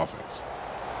lack of offense?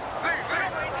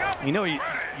 You know,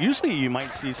 usually you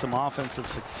might see some offensive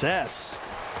success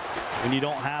when you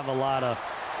don't have a lot of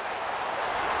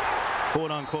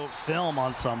quote-unquote film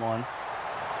on someone.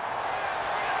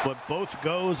 But both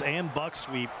G.O.A.T and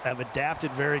BuckSweep have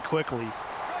adapted very quickly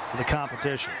to the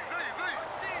competition.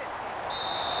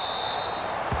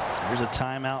 Here's a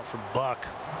timeout for Buck.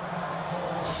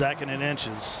 2nd and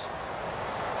inches.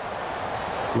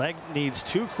 Leg needs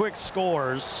 2 quick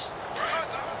scores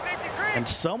and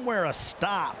somewhere a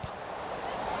stop.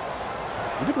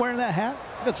 You been wearing that hat?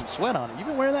 You got some sweat on it. You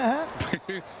been wearing that hat?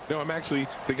 No, I'm actually,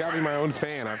 they got me my own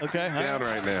fan. I'm down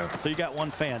right now. So you got 1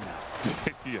 fan now.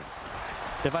 Yes.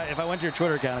 If I went to your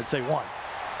Twitter account, I'd say 1.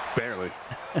 Barely.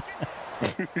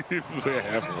 Say a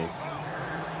half one.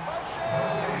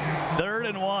 3rd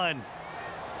and 1.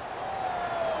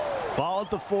 Ball at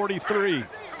the 43.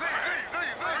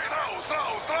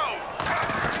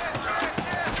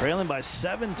 Trailing by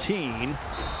 17. And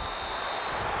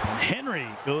Henry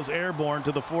goes airborne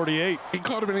to the 48. He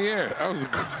caught him in the air. That was a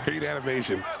great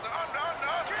animation.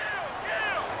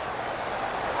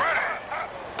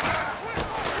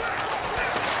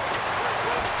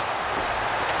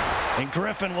 And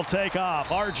Griffin will take off.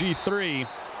 RG3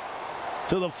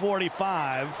 to the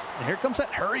 45. And here comes that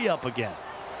hurry up again.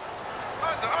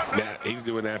 Now, he's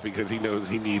doing that because he knows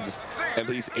he needs at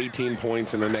least 18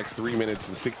 points in the next 3 minutes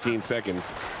and 16 seconds,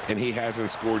 and he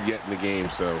hasn't scored yet in the game.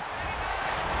 So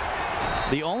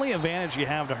the only advantage you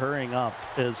have to hurrying up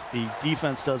is the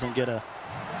defense doesn't get a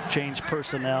change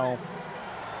personnel.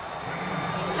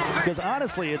 Because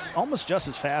honestly, it's almost just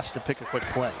as fast to pick a quick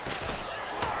play.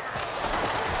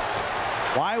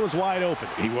 Why was wide open?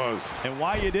 He was. And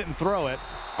why you didn't throw it.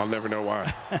 I'll never know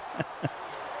why.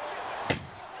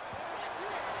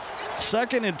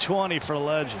 2nd and 20 for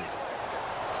Legend.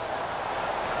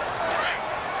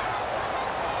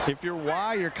 If you're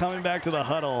Y, you're coming back to the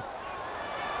huddle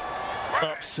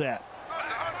upset.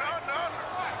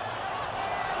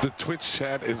 The Twitch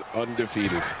chat is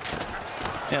undefeated.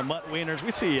 Yeah, Mutt Wieners,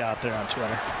 we see you out there on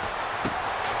Twitter.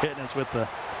 Hitting us with the,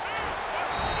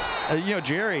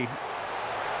 Jerry,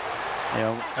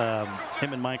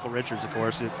 him and Michael Richards, of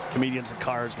course, comedians and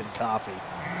cars getting coffee.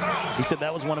 He said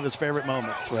that was one of his favorite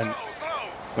moments when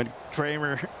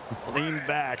Kramer leaned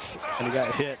back and he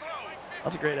got hit.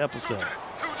 That's a great episode.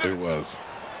 It was.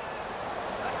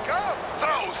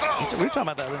 We were talking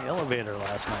about that in the elevator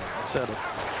last night. I said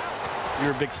you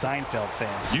were a big Seinfeld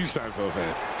fan. You Seinfeld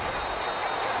fan.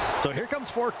 So here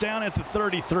comes 4th down at the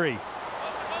 33.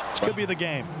 This could be the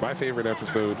game. My favorite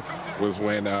episode was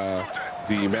when the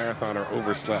marathoner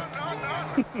overslept.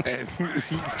 And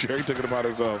Jerry took it upon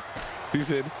himself. He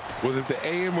said, was it the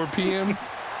AM or PM?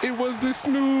 It was the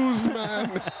snooze, man.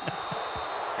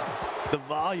 The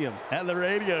volume at the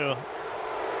radio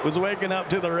was waking up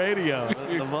to the radio.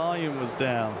 The volume was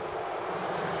down.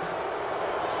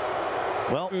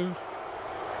 Well,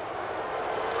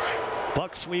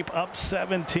 Buck sweep up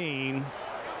 17.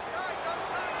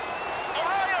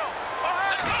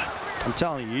 I'm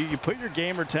telling you, you put your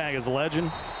gamer tag as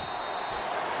Legend.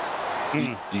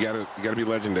 You gotta be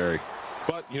legendary.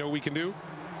 But you know what we can do?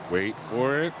 Wait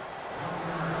for it.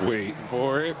 Wait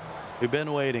for it. We've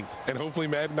been waiting. And hopefully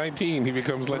Madden 19, he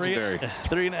becomes legendary.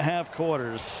 3.5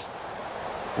 quarters.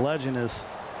 Legend has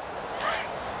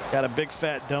got a big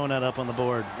fat donut up on the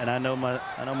board, and I know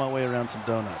my way around some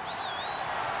donuts.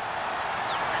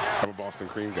 I'm a Boston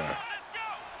cream guy.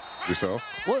 Yourself?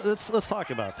 Well, let's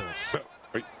talk about this.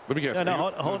 Wait, let me guess.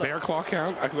 Hold does a bear claw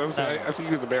count? I see you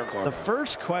as a bear claw. The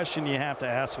first question you have to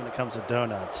ask when it comes to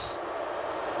donuts: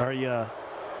 are you a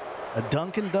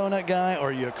Dunkin' Donut guy or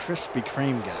are you a Krispy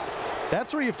Kreme guy?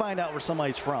 That's where you find out where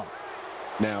somebody's from.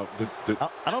 Now,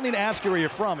 I don't need to ask you where you're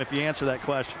from if you answer that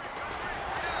question.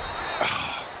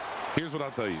 Here's what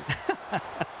I'll tell you.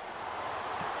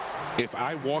 If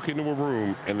I walk into a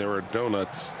room and there are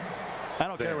donuts, I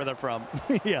don't care where they're from.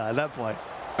 Yeah, at that point.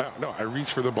 No, I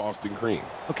reach for the Boston cream.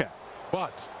 Okay.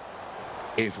 But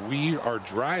if we are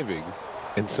driving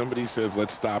and somebody says,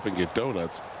 let's stop and get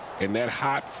donuts, and that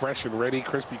hot, fresh, and ready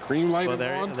Krispy Kreme light is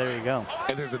on, there you go.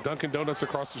 And there's a Dunkin' Donuts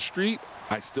across the street,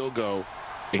 I still go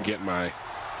and get my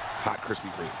hot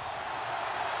Krispy Kreme.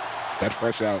 That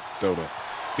fresh out donut.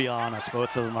 Be honest,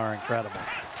 both of them are incredible.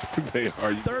 They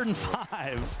are. 3rd and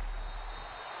 5.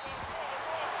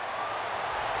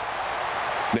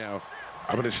 Now,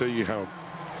 I'm going to show you how.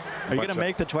 Are you going to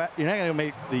make you're not going to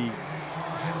make the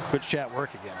Twitch chat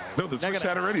work again? Right? No, the Twitch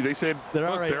chat already. They said they're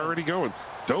already going.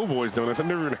 Doughboys donuts. I've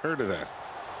never even heard of that.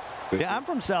 Yeah, I'm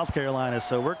from South Carolina,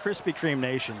 so we're Krispy Kreme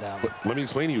Nation down there. Let me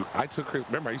explain to you.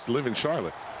 Remember, I used to live in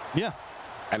Charlotte. Yeah.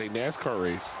 At a NASCAR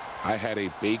race, I had a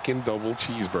bacon double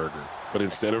cheeseburger, but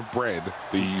instead of bread,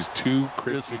 they used 2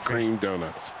 Krispy Kreme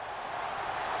donuts.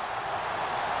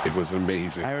 It was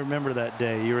amazing. I remember that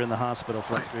day. You were in the hospital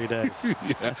for like 3 days.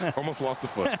 Yeah, almost lost a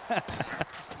foot.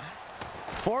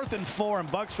 4th and 4, and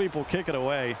BuckSweep will kick it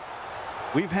away.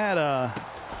 We've had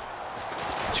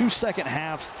 2 second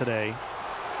halves today.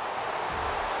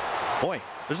 Boy,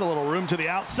 there's a little room to the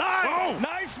outside. Oh!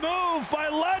 Nice move by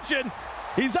Legend.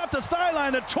 He's up the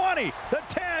sideline, the 20, the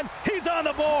 10. He's on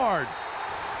the board.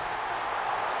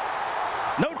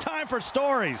 No time for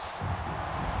stories.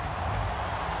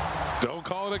 Don't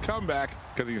call it a comeback,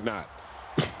 because he's not.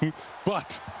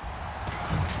 But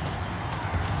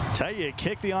tell you,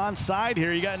 kick the onside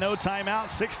here. You got no timeout,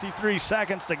 63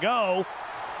 seconds to go.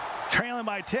 Trailing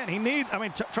by 10. He needs,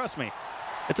 trust me,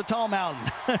 it's a tall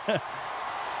mountain.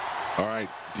 All right.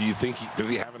 Do you think does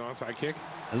he have an onside kick?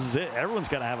 This is it. Everyone's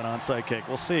got to have an onside kick.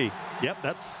 We'll see. Yep,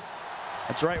 that's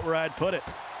right where I'd put it.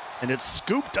 And it's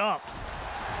scooped up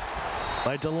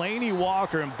by Delaney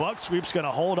Walker, and BuckSweep's going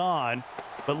to hold on.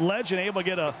 But Legend able to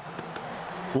get a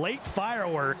late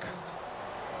firework,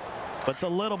 but it's a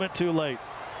little bit too late.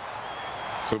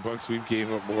 So BuckSweep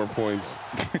gave up more points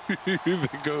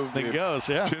than goes,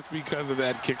 yeah. Just because of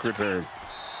that kick return.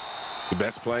 The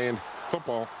best play in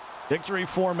football. Victory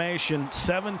formation,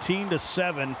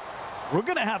 17-7. We're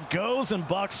going to have Goes and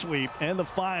BuckSweep in the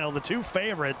final, the 2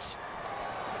 favorites.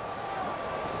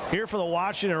 Here for the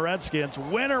Washington Redskins.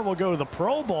 Winner will go to the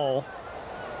Pro Bowl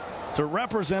to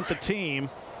represent the team,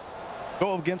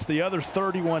 go against the other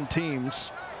 31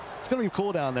 teams. It's going to be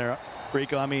cool down there,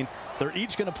 Rico. I mean, they're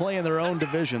each going to play in their own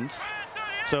divisions.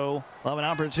 So we'll have an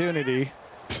opportunity.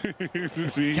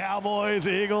 Cowboys,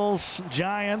 Eagles,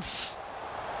 Giants.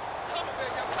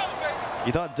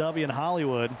 You thought W in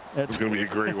Hollywood. It's going to be a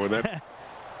great one.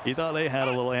 You thought they had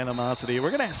a little animosity.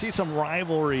 We're going to see some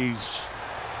rivalries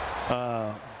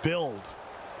build.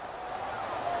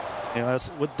 You know,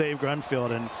 that's with Dave Grunfield,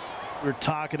 and we're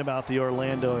talking about the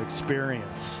Orlando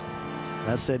experience. And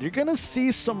I said, you're going to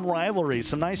see some rivalry,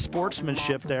 some nice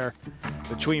sportsmanship there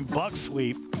between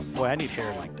BuckSweep. Boy, I need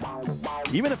hair like that.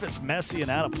 Even if it's messy and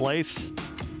out of place,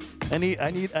 I need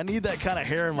that kind of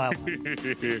hair in my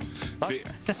life. See,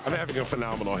 I'm having a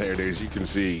phenomenal hair day, as you can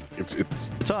see.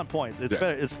 It's on point. It's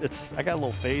better. It's I got a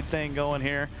little fade thing going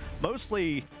here.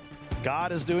 Mostly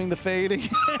God is doing the fading.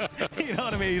 You know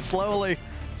what I mean? He's slowly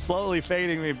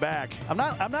fading me back. I'm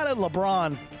not at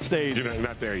LeBron stage. You're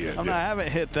not there yet. I haven't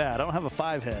hit that. I don't have a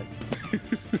 5 head.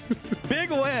 Big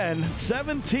win,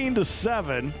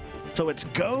 17-7. So it's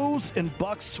Goes and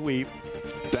BuckSweep.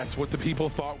 That's what the people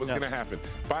thought was going to happen.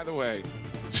 By the way,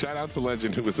 shout out to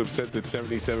Legend, who was upset that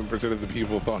 77% of the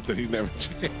people thought that he'd never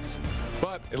chance.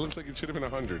 But it looks like it should have been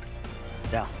 100.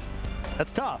 Yeah,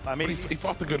 that's tough. I mean, he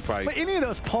fought the good fight. But any of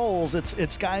those polls,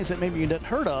 it's guys that maybe you didn't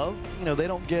heard of. You know, they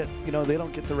don't get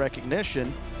the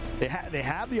recognition. They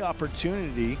have the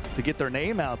opportunity to get their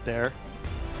name out there.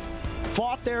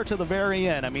 fought there to the very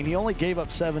end. I mean, he only gave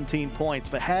up 17 points,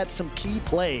 but had some key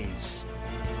plays.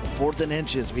 The 4th and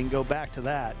inches, we can go back to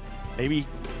that. Maybe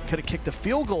could have kicked a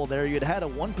field goal there. You'd had a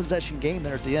 1-possession game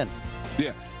there at the end.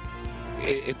 Yeah.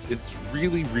 It's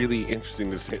really, really interesting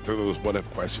to throw those what-if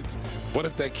questions. What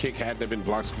if that kick hadn't have been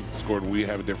blocked, scored, we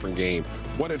have a different game?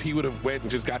 What if he would have went and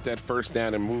just got that first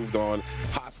down and moved on,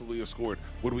 possibly have scored?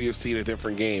 Would we have seen a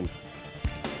different game?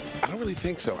 I don't really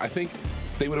think so. I think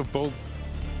they would have both,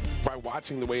 by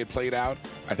watching the way it played out,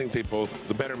 I think they both,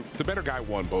 the better guy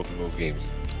won both of those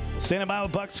games. Standing by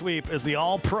with BuckSweep is the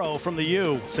All-Pro from the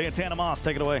U. Santana Moss,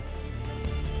 take it away.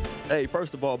 Hey,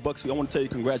 first of all, BuckSweep, I want to tell you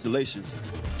congratulations.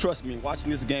 Trust me,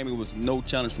 watching this game, it was no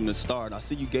challenge from the start. I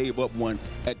see you gave up one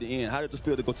at the end. How did it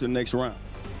feel to go to the next round?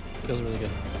 Feels really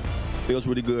good. Feels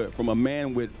really good. From a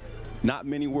man with not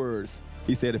many words,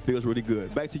 he said it feels really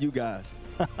good. Back to you guys.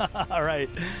 All right.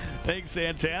 Thanks,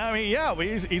 Santana. I mean, yeah,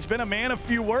 he's been a man of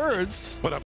few words. But